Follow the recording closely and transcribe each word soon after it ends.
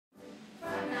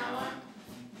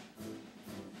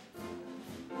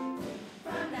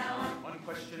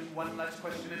one last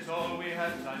question, it's all we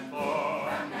have time for.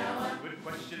 Good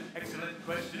question, excellent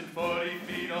question, 40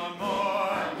 feet or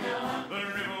more. The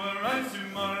river will rise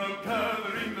tomorrow,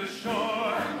 covering the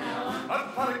shore.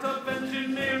 A product of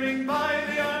engineering by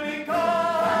the Army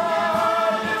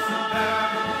Corps. Listen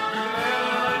down, we'll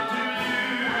let to you.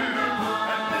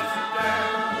 And listen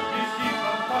down, please keep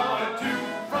the power too.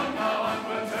 From now on,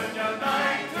 we'll turn your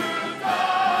night to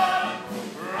dawn.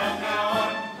 From now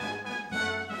on.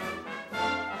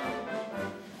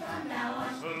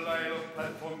 Celilo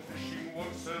platform fishing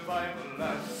won't survive the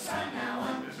last.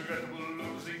 It's regrettable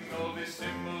losing all these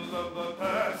symbols of the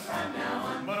past.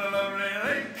 But a lovely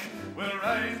lake will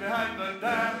rise behind the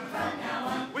dam,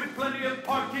 with plenty of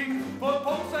parking for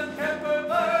boats and camper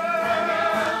vans.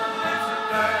 Listen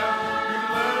down, we'll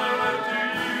let her right to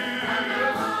you.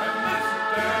 And listen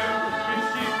down, please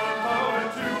keep the power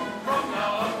too. From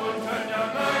now on, we'll turn your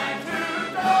night to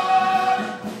dawn.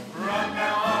 From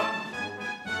now on.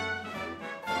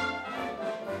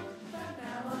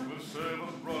 We'll serve a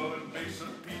broad base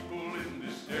of people in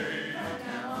this day.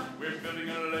 We're building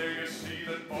a legacy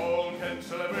that all can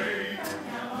celebrate.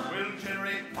 We'll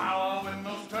generate power when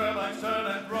those turbines turn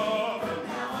and roar.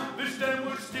 This dam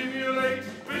will stimulate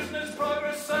business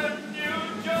progress and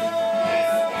new jobs.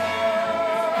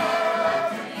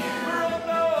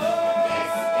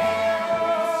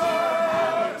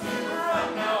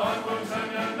 From now on, we'll turn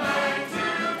your night to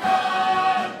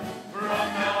dawn. From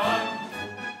now on.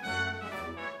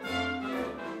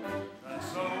 And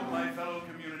so, my fellow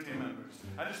community members,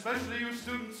 and especially you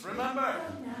students, remember,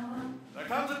 there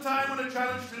comes a time when a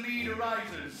challenge to lead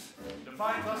arises,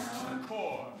 defines us to the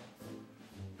core.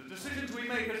 The decisions we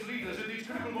make as leaders in these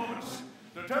critical moments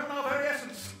determine our very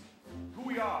essence, who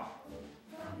we are,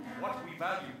 what we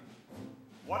value,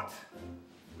 what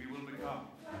we will become.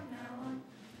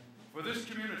 For this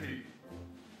community,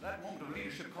 that moment of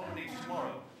leadership culminates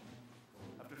tomorrow.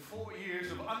 After 4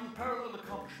 years of unparalleled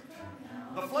accomplishment,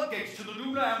 the floodgates to the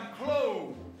new dam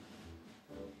close,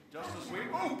 just as we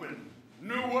open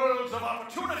new worlds of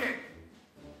opportunity,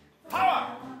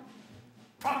 power,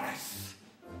 progress.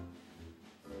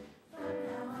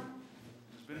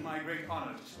 It's been my great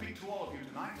honor to speak to all of you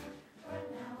tonight,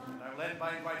 and I will end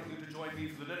by inviting you to join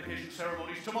me for the dedication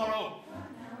ceremonies tomorrow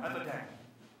at the dam.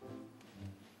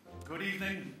 Good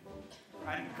evening,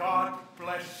 and God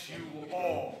bless you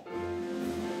all.